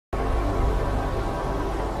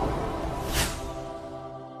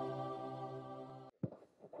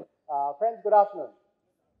Friends, good afternoon.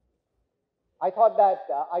 I thought that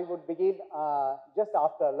I would begin just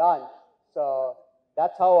after lunch, so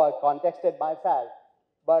that's how I contexted myself.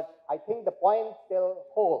 But I think the point still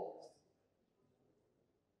holds.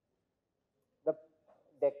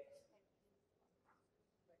 The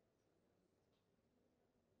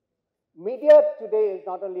media today is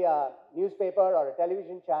not only a newspaper or a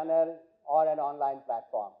television channel or an online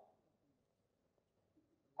platform.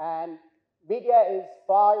 And media is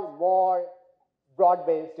far more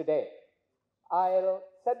broad-based today. I'll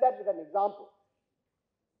set that with an example.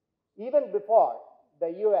 Even before the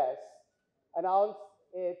US announced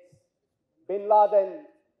its Bin Laden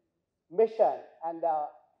mission and the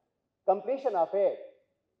completion of it,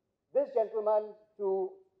 this gentleman to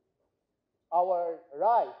our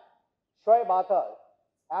right, Shoaib Akhtar,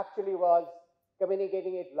 actually was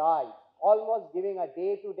communicating it live, almost giving a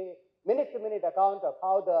day-to-day, minute-to-minute account of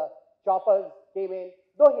how the choppers came in,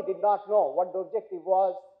 though he did not know what the objective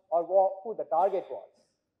was or who the target was.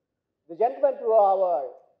 The gentleman to our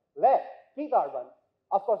left, Keith Urban,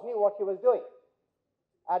 of course knew what he was doing.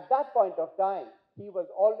 At that point of time, he was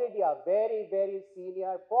already a very, very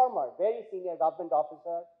senior, very senior government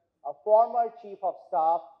officer, a former chief of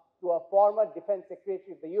staff to a former defense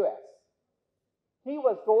secretary of the US. He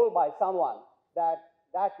was told by someone that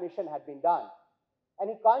that mission had been done. And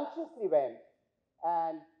he consciously went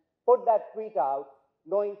and put that tweet out,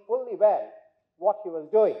 knowing fully well what he was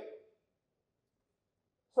doing.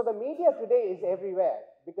 So the media today is everywhere,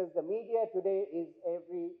 because the media today is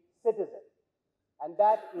every citizen. And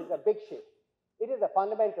that is a big shift. It is a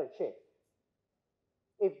fundamental shift.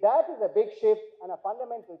 If that is a big shift and a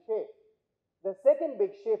fundamental shift, the second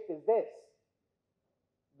big shift is this,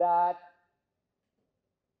 that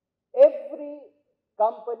every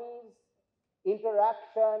company's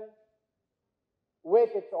interaction with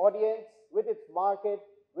its audience, with its market,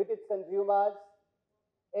 with its consumers,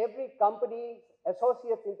 every company's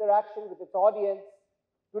associates' interaction with its audience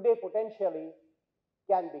today potentially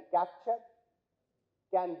can be captured,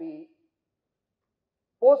 can be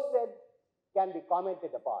posted, can be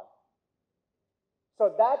commented upon.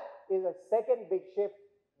 So that is a second big shift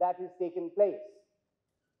that is taking place.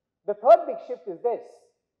 The third big shift is this,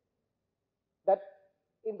 that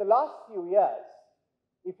in the last few years,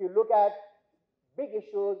 if you look at big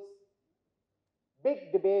issues,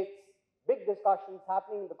 big debates, big discussions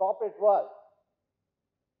happening in the corporate world,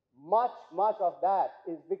 much of that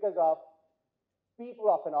is because of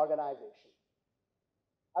people of an organization.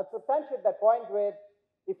 I'll substantiate that point with,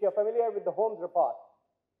 if you're familiar with the Holmes Report.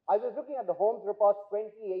 I was looking at the Holmes Report's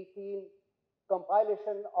 2018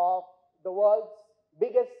 compilation of the world's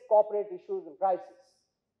biggest corporate issues and crises.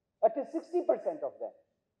 At least 60%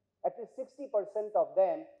 of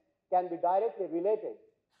them can be directly related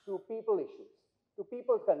to people issues, to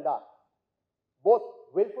people's conduct, both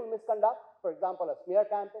willful misconduct, for example, a smear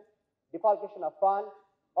campaign, defalcation of funds,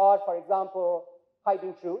 or, for example,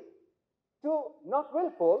 hiding truth, to not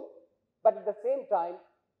willful, but at the same time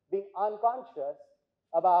being unconscious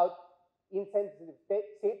about insensitive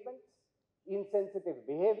statements, insensitive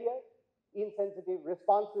behavior, insensitive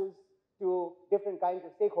responses to different kinds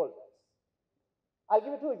of stakeholders. I'll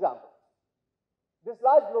give you two examples. This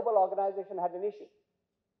large global organization had an issue.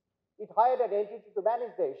 It hired an entity to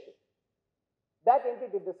manage the issue. That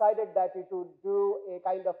entity decided that it would do a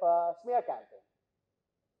kind of a smear campaign.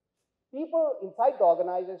 People inside the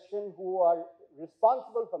organization who are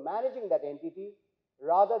responsible for managing that entity,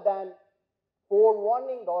 rather than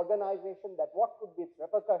forewarning the organization that what could be its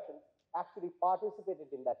repercussions, actually participated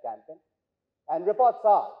in that campaign. And reports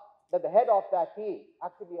are that the head of that team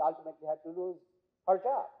actually ultimately had to lose her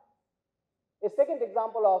job. A second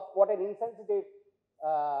example of what an insensitive,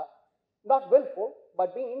 not willful,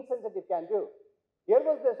 but being insensitive can do. Here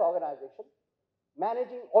was this organization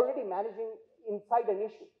already managing inside an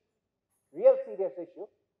issue, real serious issue,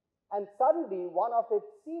 and suddenly one of its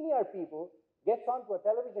senior people gets onto a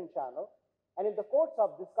television channel and in the course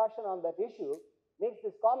of discussion on that issue makes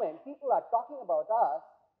this comment, people are talking about us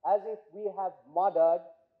as if we have murdered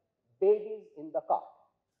babies in the cot.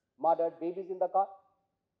 Murdered babies in the cot?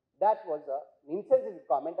 That was an insensitive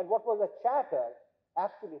comment, and what was a chatter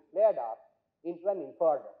actually flared up into an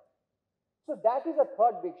inferno. So that is a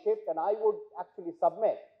third big shift, and I would actually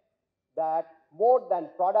submit that more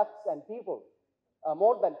than products and people,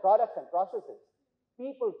 more than products and processes,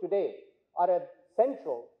 people today are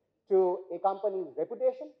central to a company's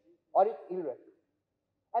reputation or its ill repute.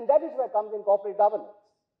 And that is where comes in corporate governance.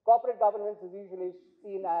 Corporate governance is usually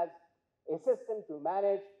seen as a system to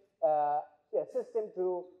manage, a system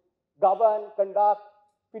to govern, conduct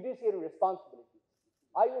fiduciary responsibilities.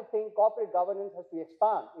 I would think corporate governance has to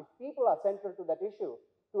expand. If people are central to that issue,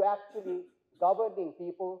 to actually governing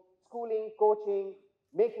people, schooling, coaching,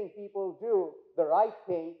 making people do the right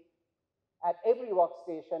thing at every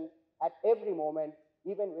workstation, at every moment,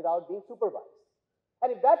 even without being supervised.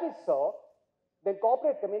 And if that is so, then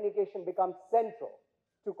corporate communication becomes central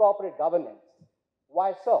to corporate governance.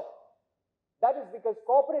 Why so? That is because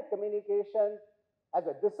corporate communication as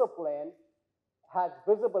a discipline has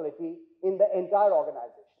visibility in the entire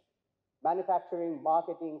organization. Manufacturing,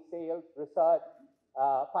 marketing, sales, research,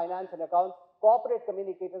 finance and accounts, corporate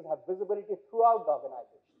communicators have visibility throughout the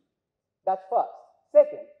organization. That's first.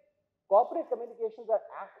 Second, corporate communications are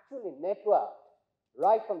actually networked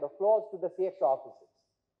right from the floors to the CX offices.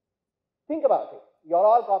 Think about it. You're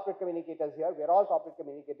all corporate communicators here. We're all corporate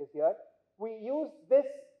communicators here. We use this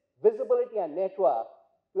visibility and network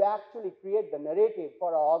to actually create the narrative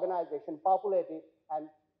for our organization, populate it, and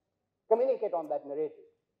communicate on that narrative.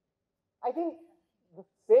 I think the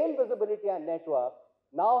same visibility and network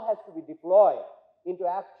now has to be deployed into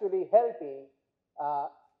actually helping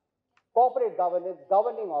corporate governance,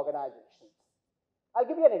 governing organizations. I'll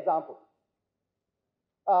give you an example.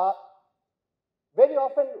 Very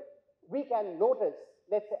often we can notice,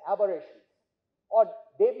 let's say, aberrations or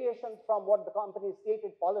deviations from what the company's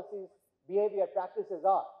stated policies, behavior, practices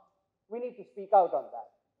are. We need to speak out on that.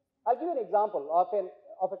 I'll give you an example of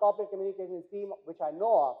a corporate communications team which I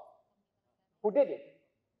know of who did it.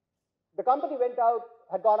 The company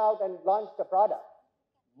had gone out and launched a product,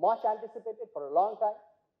 much anticipated for a long time,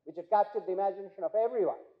 which had captured the imagination of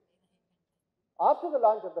everyone. After the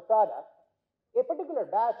launch of the product, a particular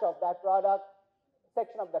batch of that product,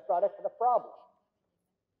 section of that product had a problem.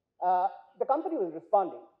 The company was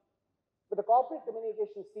responding, but the corporate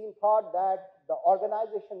communications team thought that the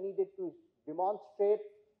organization needed to demonstrate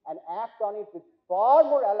and act on it with far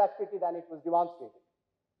more alacrity than it was demonstrated.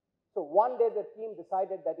 So one day the team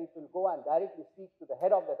decided that it will go and directly speak to the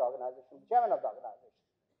head of that organization, the chairman of the organization,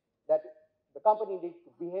 that the company needs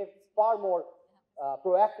to behave far more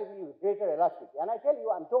proactively with greater alacrity. And I tell you,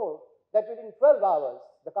 I'm told that within 12 hours,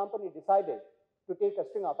 the company decided to take a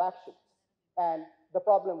string of actions, and the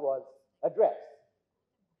problem was addressed.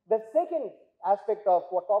 The second aspect of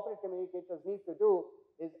what corporate communicators need to do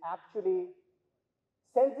is actually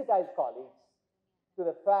sensitize colleagues to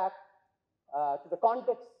the fact, to the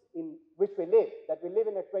context in which we live, that we live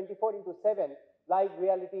in a 24/7 live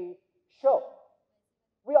reality show.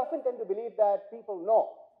 We often tend to believe that people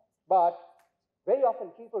know, but very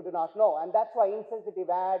often people do not know, and that's why insensitive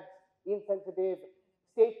ads, insensitive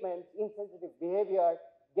statements, insensitive behavior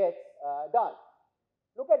gets done.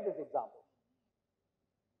 Look at this example.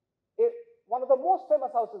 One of the most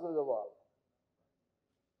famous houses in the world,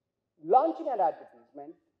 launching an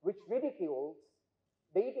advertisement which ridicules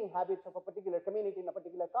the eating habits of a particular community in a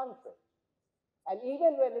particular country. And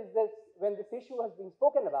even when this issue has been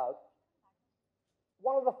spoken about,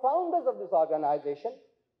 one of the founders of this organization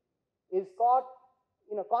is caught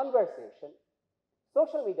in a conversation,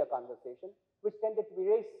 social media conversation, which tended to be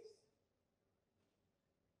racist.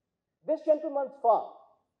 This gentleman's firm,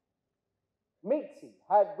 Mitzi,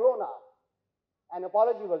 had grown up. An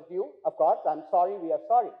apology was due. Of course, I'm sorry, we are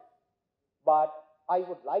sorry. But I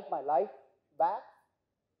would like my life back.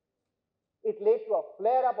 It led to a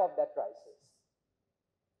flare-up of that crisis.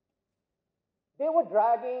 They were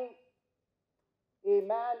dragging a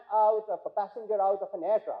passenger out of an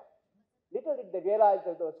aircraft. Little did they realize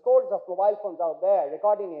that there were scores of mobile phones out there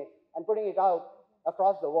recording it and putting it out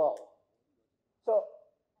across the world. So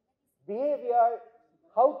behavior,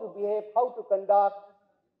 how to behave, how to conduct,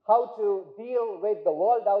 how to deal with the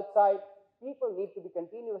world outside, people need to be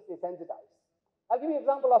continuously sensitized. I'll give you an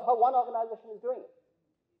example of how one organization is doing it.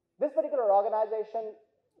 This particular organization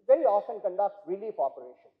very often conducts relief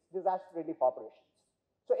operations, disaster relief operations.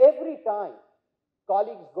 So every time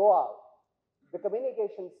colleagues go out, the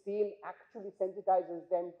communications team actually sensitizes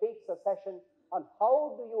them, takes a session on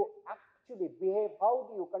how do you actually behave, how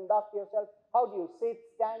do you conduct yourself, how do you sit,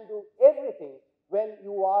 stand, do everything when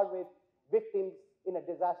you are with victims in a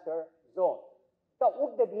disaster zone. So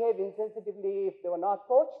would they behave insensitively if they were not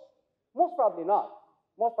coached? Most probably not.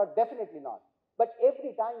 Definitely not. But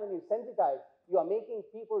every time when you sensitize, you are making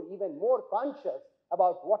people even more conscious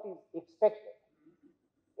about what is expected.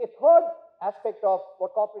 A third aspect of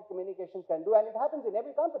what corporate communications can do, and it happens in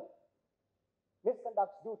every company,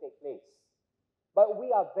 misconducts do take place. But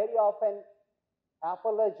we are very often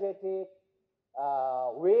apologetic,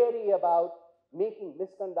 wary about making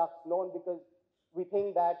misconducts known because we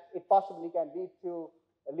think that it possibly can lead to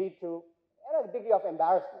a degree of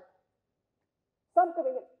embarrassment. Some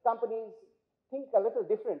companies think a little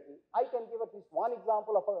differently, I can give at least one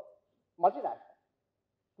example of a multinational,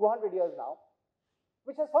 200 years now,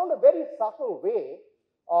 which has found a very subtle way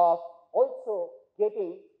of also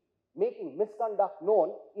making misconduct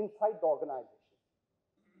known inside the organization.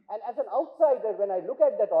 And as an outsider, when I look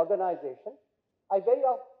at that organization, I very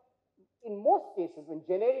often, in most cases, when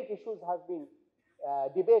generic issues have been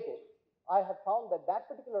debated, I have found that that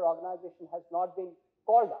particular organization has not been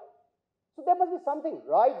called out. So there must be something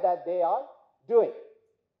right that they are doing.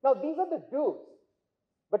 Now, these are the do's.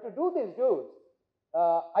 But to do these do's,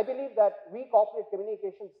 I believe that we corporate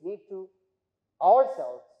communications need to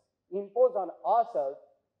ourselves impose on ourselves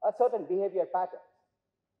a certain behavior pattern.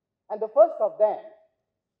 And the first of them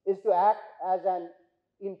is to act as an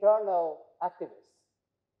internal activist.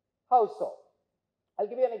 How so? I'll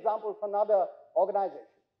give you an example from another organization.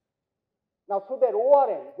 Now, through their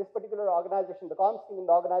ORM, this particular organization, the comms team in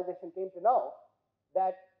the organization came to know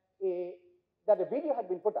that a video had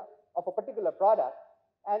been put up of a particular product,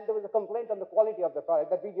 and there was a complaint on the quality of the product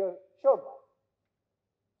that video showed by.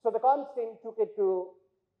 So the comms team took it to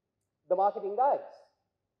the marketing guys.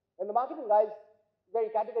 And the marketing guys very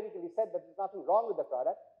categorically said that there's nothing wrong with the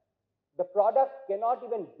product. The product cannot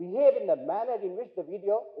even behave in the manner in which the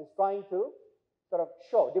video is trying to sort of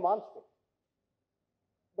demonstrate.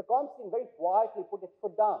 The comms team very quietly put its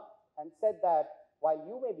foot down and said that while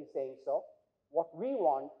you may be saying so, what we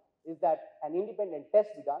want is that an independent test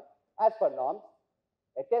be done as per norms,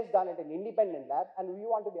 a test done at an independent lab, and we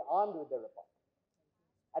want to be armed with the report.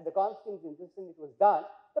 At the comms team's insistence, it was done.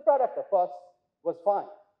 The product, of course, was fine.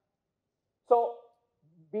 So,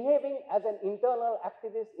 behaving as an internal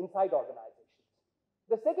activist inside organizations.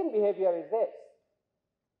 The second behavior is this,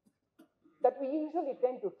 that we usually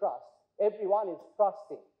tend to trust. Everyone is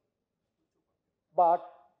trusting. But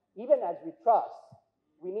even as we trust,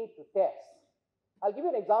 we need to test. I'll give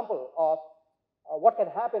you an example of what can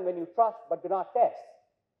happen when you trust but do not test.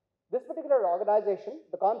 This particular organization,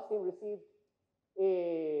 the comms team, received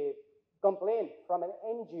a complaint from an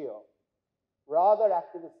NGO, rather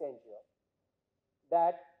activist NGO,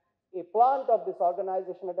 that a plant of this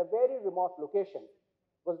organization at a very remote location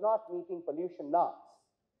was not meeting pollution norms.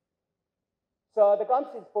 So the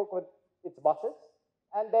comms team spoke with its bosses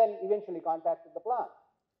and then eventually contacted the plant.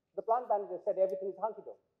 The plant manager said everything is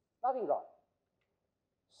hunky-dory, nothing wrong.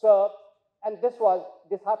 So, and this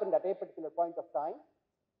happened at a particular point of time.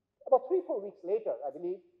 About 3-4 weeks later, I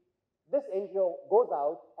believe, this NGO goes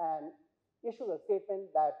out and issues a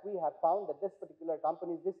statement that we have found that this particular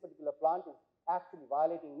company, this particular plant is actually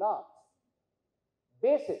violating norms.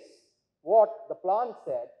 Basis what the plant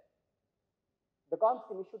said, the comms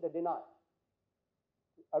team issued a denial,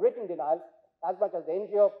 a written denial. As much as the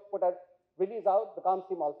NGO put a release out, the comms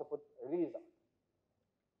team also put a release out.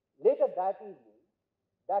 Later that evening,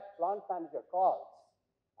 that plant manager calls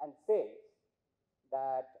and says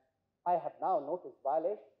that I have now noticed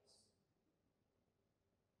violations.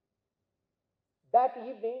 That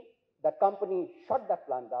evening, the company shut that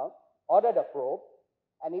plant down, ordered a probe,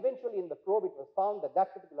 and eventually in the probe it was found that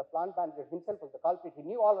that particular plant manager himself was the culprit. He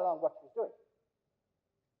knew all along what he was doing.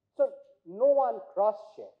 So no one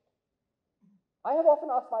cross-checked. I have often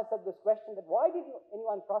asked myself this question, that why didn't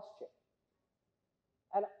anyone cross-check?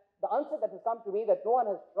 And the answer that has come to me that no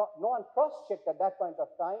one cross-checked at that point of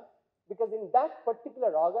time, because in that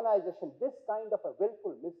particular organization, this kind of a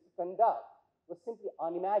willful misconduct was simply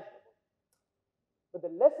unimaginable. But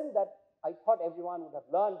the lesson that I thought everyone would have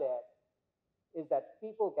learned there is that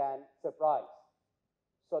people can surprise.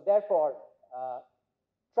 So therefore,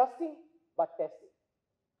 trusting but testing.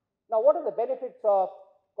 Now, what are the benefits of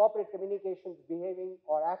corporate communications behaving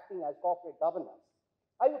or acting as corporate governance?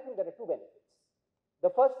 I would think there are two benefits.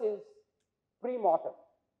 The first is pre-mortem.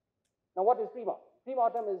 Now, what is pre-mortem?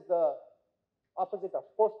 Pre-mortem is the opposite of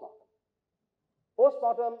post-mortem.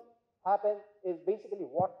 Post-mortem is basically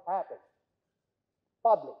what happened.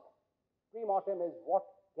 Public. Pre-mortem is what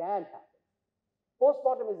can happen.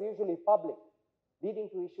 Post-mortem is usually public, leading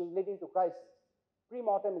to issues, leading to crisis.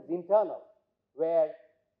 Pre-mortem is internal, where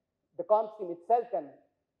the comms team itself can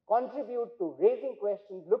contribute to raising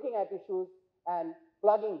questions, looking at issues, and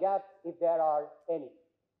plugging gaps if there are any.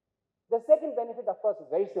 The second benefit, of course, is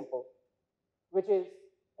very simple, which is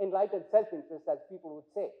enlightened self-interest, as people would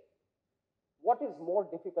say. What is more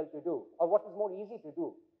difficult to do, or what is more easy to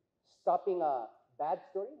do? Stopping a bad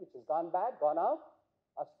story, which has gone bad, gone out,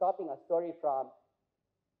 or stopping a story from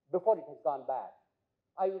before it has gone bad?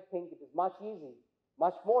 I would think it is much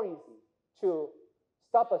more easy to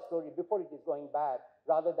stop a story before it is going bad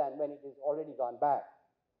rather than when it is already gone bad.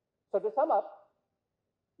 So to sum up,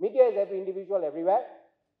 media is every individual everywhere.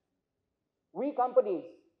 We companies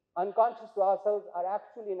unconscious to ourselves, are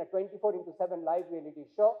actually in a 24/7 live reality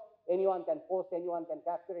show. Anyone can post, anyone can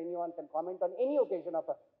capture, anyone can comment on any occasion of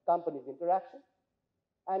a company's interaction.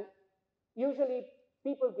 And usually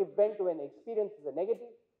people give vent to an experience as a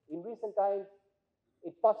negative. In recent times,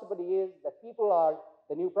 it possibly is that people are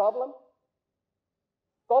the new problem.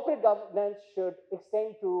 Corporate governance should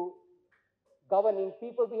extend to governing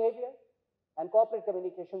people behavior, and corporate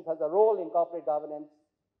communications has a role in corporate governance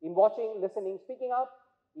in watching, listening, speaking up,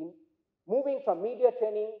 in moving from media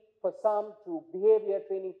training for some to behavior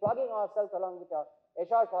training, plugging ourselves along with our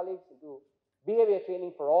HR colleagues into behavior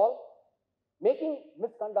training for all, making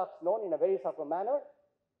misconducts known in a very subtle manner.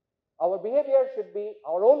 Our behavior should be,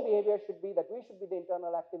 our own behavior should be that we should be the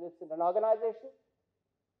internal activists in an organization.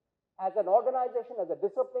 As an organization, as a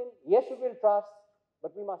discipline, yes, we will trust,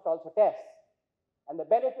 but we must also test. And the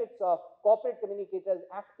benefits of corporate communicators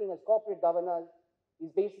acting as corporate governors is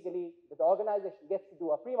basically that the organization gets to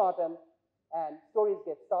do a pre-mortem and stories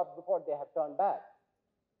get stopped before they have turned bad.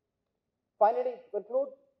 Finally, to conclude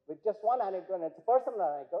with just one anecdote, and it's a personal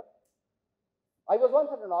anecdote. I was once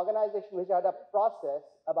in an organization which had a process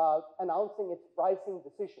about announcing its pricing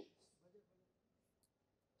decisions.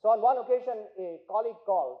 So on one occasion, a colleague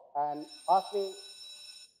called and asked me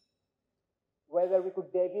whether we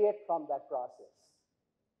could deviate from that process.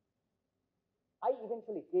 I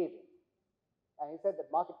eventually gave in, and he said that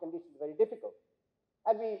market conditions are very difficult.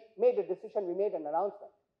 And we made a decision, we made an announcement.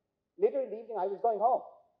 Later in the evening, I was going home.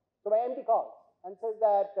 So my MD calls and says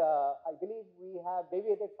that I believe we have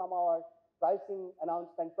deviated from our pricing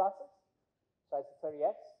announcement process. So I said, sir,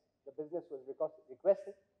 yes, the business was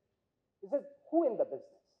requested. He said, who in the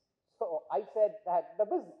business? So I said that the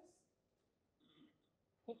business.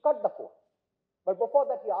 He cut the phone. But before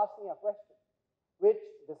that, he asked me a question, which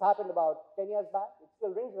this happened about 10 years back. It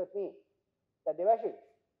still rings with me. That Debasis,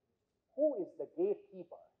 who is the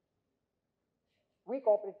gatekeeper? We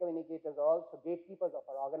corporate communicators are also gatekeepers of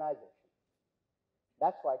our organization.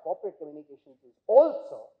 That's why corporate communications is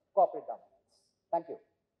also corporate governance. Thank you.